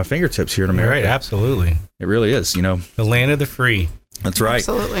fingertips here in America. Right. Absolutely. It really is, The land of the free. That's right.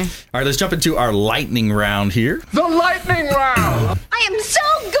 Absolutely. All right, let's jump into our lightning round here. The lightning round. I am so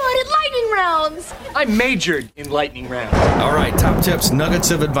good at lightning rounds. I majored in lightning round. All right, top tips, nuggets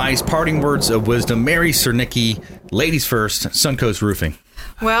of advice, parting words of wisdom. Mary Cernicki, ladies first, Suncoast Roofing.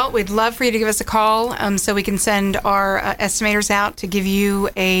 Well, we'd love for you to give us a call so we can send our estimators out to give you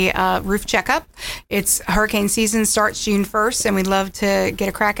a roof checkup. It's hurricane season starts June 1st, and we'd love to get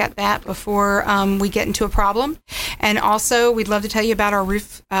a crack at that before we get into a problem. And also, we'd love to tell you about our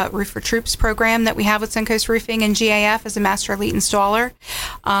Roof for Troops program that we have with Suncoast Roofing and GAF as a Master Elite Installer.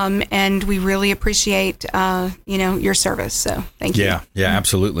 And we really appreciate, your service. So thank you. Yeah,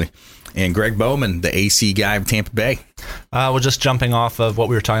 absolutely. And Greg Bowman, the AC guy of Tampa Bay. Well, just jumping off of what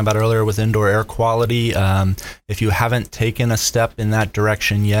we were talking about earlier with indoor air quality, if you haven't taken a step in that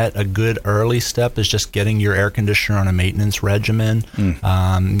direction yet, a good early step is just getting your air conditioner on a maintenance regimen.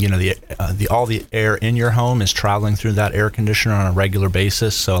 All the air in your home is traveling through that air conditioner on a regular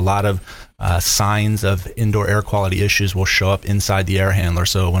basis, so a lot of signs of indoor air quality issues will show up inside the air handler.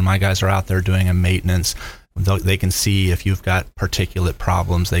 So when my guys are out there doing a maintenance, they can see if you've got particulate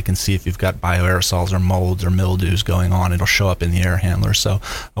problems. They can see if you've got bioaerosols or molds or mildews going on. It'll show up in the air handler. So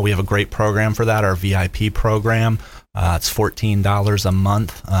we have a great program for that, our VIP program. It's $14 a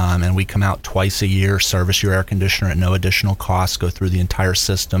month, and we come out twice a year, service your air conditioner at no additional cost, go through the entire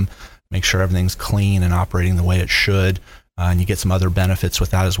system, make sure everything's clean and operating the way it should. And you get some other benefits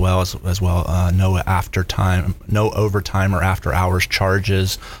with that as well. No overtime or after hours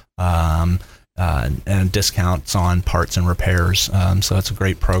charges. And discounts on parts and repairs. So that's a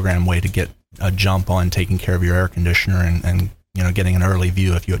great program, way to get a jump on taking care of your air conditioner and getting an early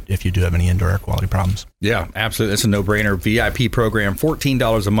view if you do have any indoor air quality problems. Yeah, absolutely. It's a no-brainer. VIP program,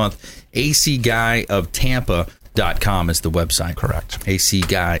 $14 a month. ACGuyofTampa.com is the website. Correct.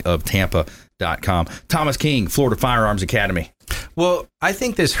 ACGuyofTampa.com. Thomas King, Florida Firearms Academy. Well, I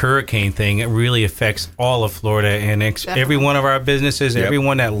think this hurricane thing, it really affects all of Florida and every one of our businesses,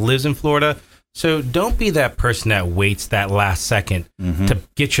 everyone that lives in Florida. So don't be that person that waits that last second to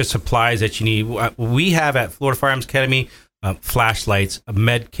get your supplies that you need. We have at Florida Firearms Academy flashlights,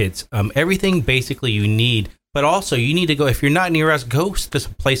 med kits, everything basically you need. But also you need to go, if you're not near us, go to this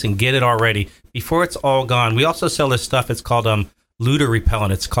place and get it already before it's all gone. We also sell this stuff. It's called looter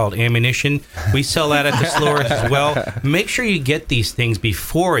repellent. It's called ammunition. We sell that at the stores as well. Make sure you get these things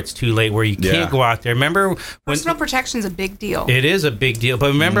before it's too late where you can't go out there. Remember, personal protection is a big deal. It is a big deal. But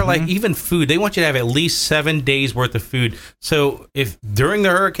remember, like even food, they want you to have at least 7 days worth of food. So if during the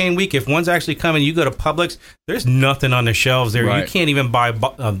hurricane week, if one's actually coming, you go to Publix, there's nothing on the shelves there. Right. You can't even buy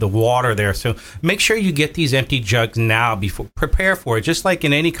the water there. So make sure you get these empty jugs now before. Prepare for it. Just like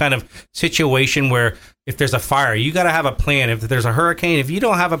in any kind of situation where if there's a fire, you got to have a plan. If there's a a hurricane. If you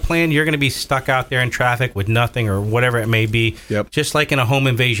don't have a plan, you're going to be stuck out there in traffic with nothing or whatever it may be. Yep. Just like in a home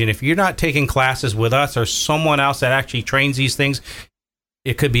invasion, if you're not taking classes with us or someone else that actually trains these things,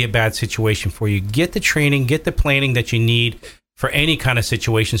 it could be a bad situation for you. Get the training, get the planning that you need for any kind of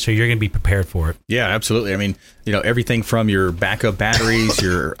situation, so you're going to be prepared for it. Yeah, absolutely. I mean, everything from your backup batteries,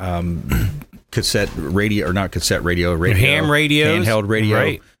 your cassette radio, or not cassette radio, Your ham radios, handheld radio,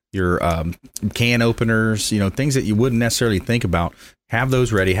 right. Your can openers, things that you wouldn't necessarily think about. Have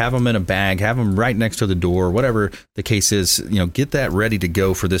those ready. Have them in a bag. Have them right next to the door. Whatever the case is, get that ready to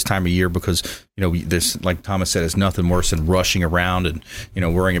go for this time of year, because this, like Thomas said, is nothing worse than rushing around and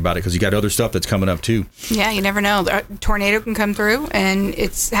worrying about it, because you got other stuff that's coming up too. Yeah, you never know. A tornado can come through and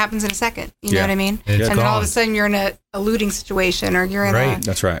it happens in a second. You know what I mean? It's and then all of a sudden you're in a looting situation, or you're in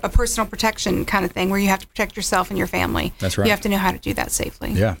That's right. a personal protection kind of thing where you have to protect yourself and your family. That's right. You have to know how to do that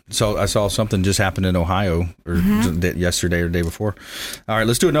safely. Yeah. So I saw something just happened in Ohio yesterday or the day before. All right,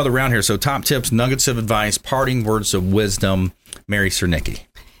 let's do another round here. So top tips, nuggets of advice, parting words of wisdom. Mary Cernicki.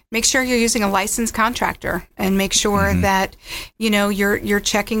 Make sure you're using a licensed contractor, and make sure that you're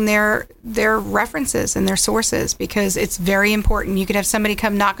checking their references and their sources, because it's very important. You could have somebody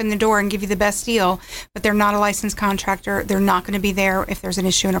come knock on the door and give you the best deal, but they're not a licensed contractor. They're not going to be there if there's an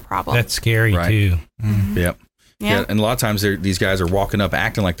issue and a problem. That's scary too. Mm-hmm. Yep. Yeah, and a lot of times these guys are walking up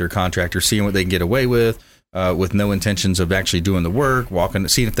acting like they're contractors, seeing what they can get away with no intentions of actually doing the work,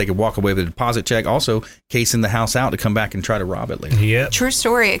 seeing if they could walk away with a deposit check, also casing the house out to come back and try to rob it later. Yeah, true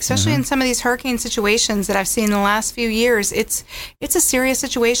story. Especially in some of these hurricane situations that I've seen in the last few years, it's a serious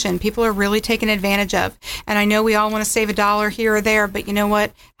situation. People are really taken advantage of, and I know we all want to save $1 here or there, but you know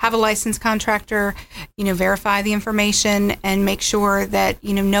what? Have a licensed contractor, verify the information and make sure that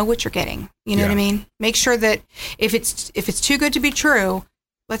know what you're getting. You know what I mean? Make sure that if it's too good to be true,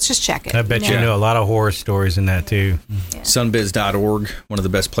 let's just check it. I bet you know a lot of horror stories in that too. Yeah. Sunbiz.org, one of the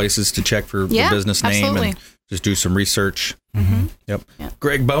best places to check for the business name and just do some research. Mm-hmm. Yep.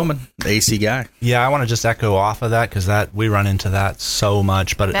 Greg Bowman, the AC guy. Yeah, I want to just echo off of that, because we run into that so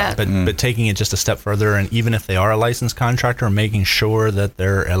much. But taking it just a step further, and even if they are a licensed contractor, making sure that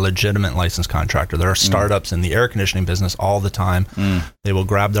they're a legitimate licensed contractor. There are startups in the air conditioning business all the time. They will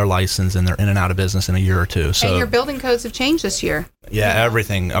grab their license and they're in and out of business in a year or two. So, and your building codes have changed this year. Yeah,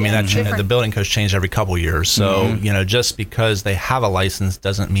 everything. I mean, the building codes change every couple years. So, just because they have a license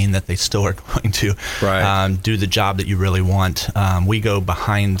doesn't mean that they still are going to do the job that you really want. We go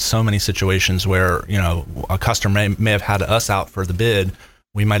behind so many situations where, a customer may have had us out for the bid.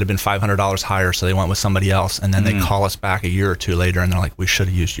 We might have been $500 higher, so they went with somebody else, and then they call us back a year or two later, and they're like, "We should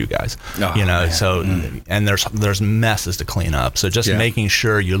have used you guys." And there's messes to clean up. So just making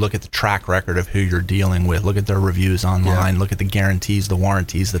sure you look at the track record of who you're dealing with, look at their reviews online, look at the guarantees, the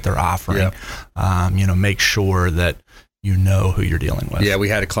warranties that they're offering. Make sure that you know who you're dealing with. Yeah, we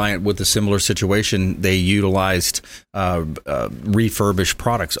had a client with a similar situation. They utilized refurbished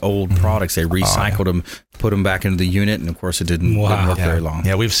products, old products. They recycled them, put them back into the unit, and of course it didn't work very long.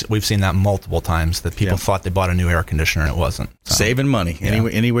 Yeah, we've seen that multiple times, that people thought they bought a new air conditioner and it wasn't. So. Saving money.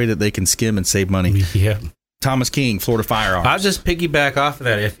 Any way that they can skim and save money. Yeah. Thomas King, Florida Firearms. I'll just piggyback off of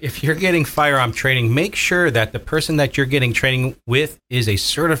that. If you're getting firearm training, make sure that the person that you're getting training with is a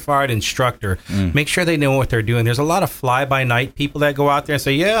certified instructor. Make sure they know what they're doing. There's a lot of fly-by-night people that go out there and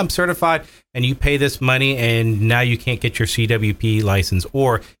say, yeah, I'm certified, and you pay this money, and now you can't get your CWP license.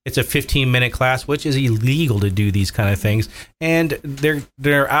 Or it's a 15-minute class, which is illegal to do these kind of things. And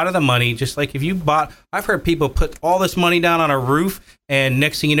they're out of the money. Just like if you bought, I've heard people put all this money down on a roof, and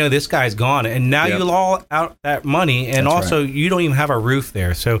next thing you know, this guy's gone. And now you'll all out that money, and you don't even have a roof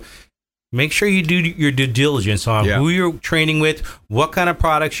there. So make sure you do your due diligence on who you're training with, what kind of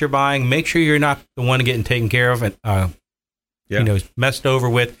products you're buying. Make sure you're not the one getting taken care of and messed over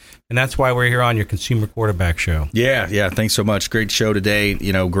with. And that's why we're here on your Consumer Quarterback Show. Yeah. Thanks so much. Great show today.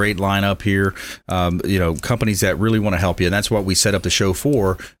 Great lineup here. Companies that really want to help you. And that's what we set up the show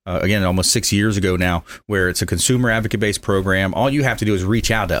for, again, almost 6 years ago now, where it's a consumer advocate-based program. All you have to do is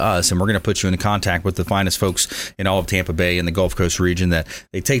reach out to us, and we're going to put you in contact with the finest folks in all of Tampa Bay and the Gulf Coast region, that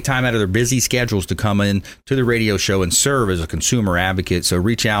they take time out of their busy schedules to come in to the radio show and serve as a consumer advocate. So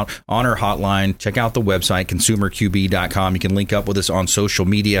reach out on our hotline. Check out the website, consumerqb.com. You can link up with us on social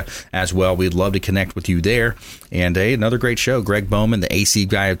media as well. We'd love to connect with you there. And another great show. Greg Bowman, the AC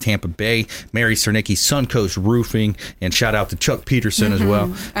guy of Tampa Bay, Mary Cernicki, Suncoast Roofing, and shout out to Chuck Peterson as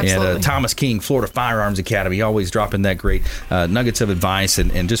well. Absolutely. And Thomas King, Florida Firearms Academy, always dropping that great nuggets of advice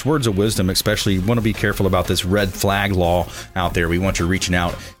and just words of wisdom. Especially want to be careful about this red flag law out there. We want you reaching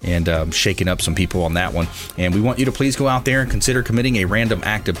out and shaking up some people on that one. And we want you to please go out there and consider committing a random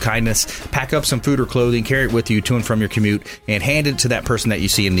act of kindness. Pack up some food or clothing, carry it with you to and from your commute, and hand it to that person that you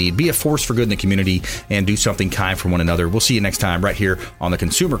see in need. Be a force for good in the community and do something kind for one another. We'll see you next time right here on the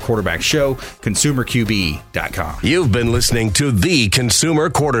Consumer Quarterback Show, ConsumerQB.com. You've been listening to the Consumer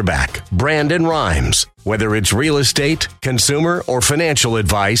Quarterback, Brandon Rhymes. Whether it's real estate, consumer, or financial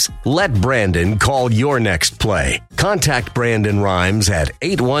advice, let Brandon call your next play. Contact Brandon Rhymes at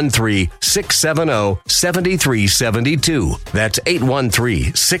 813-670-7372. That's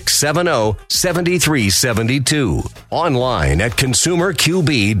 813-670-7372. Online at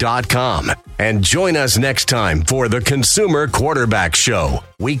ConsumerQB.com. And join us next time for the Consumer Quarterback Show,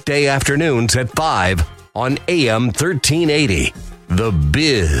 weekday afternoons at 5 on AM 1380. The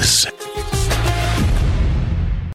Biz.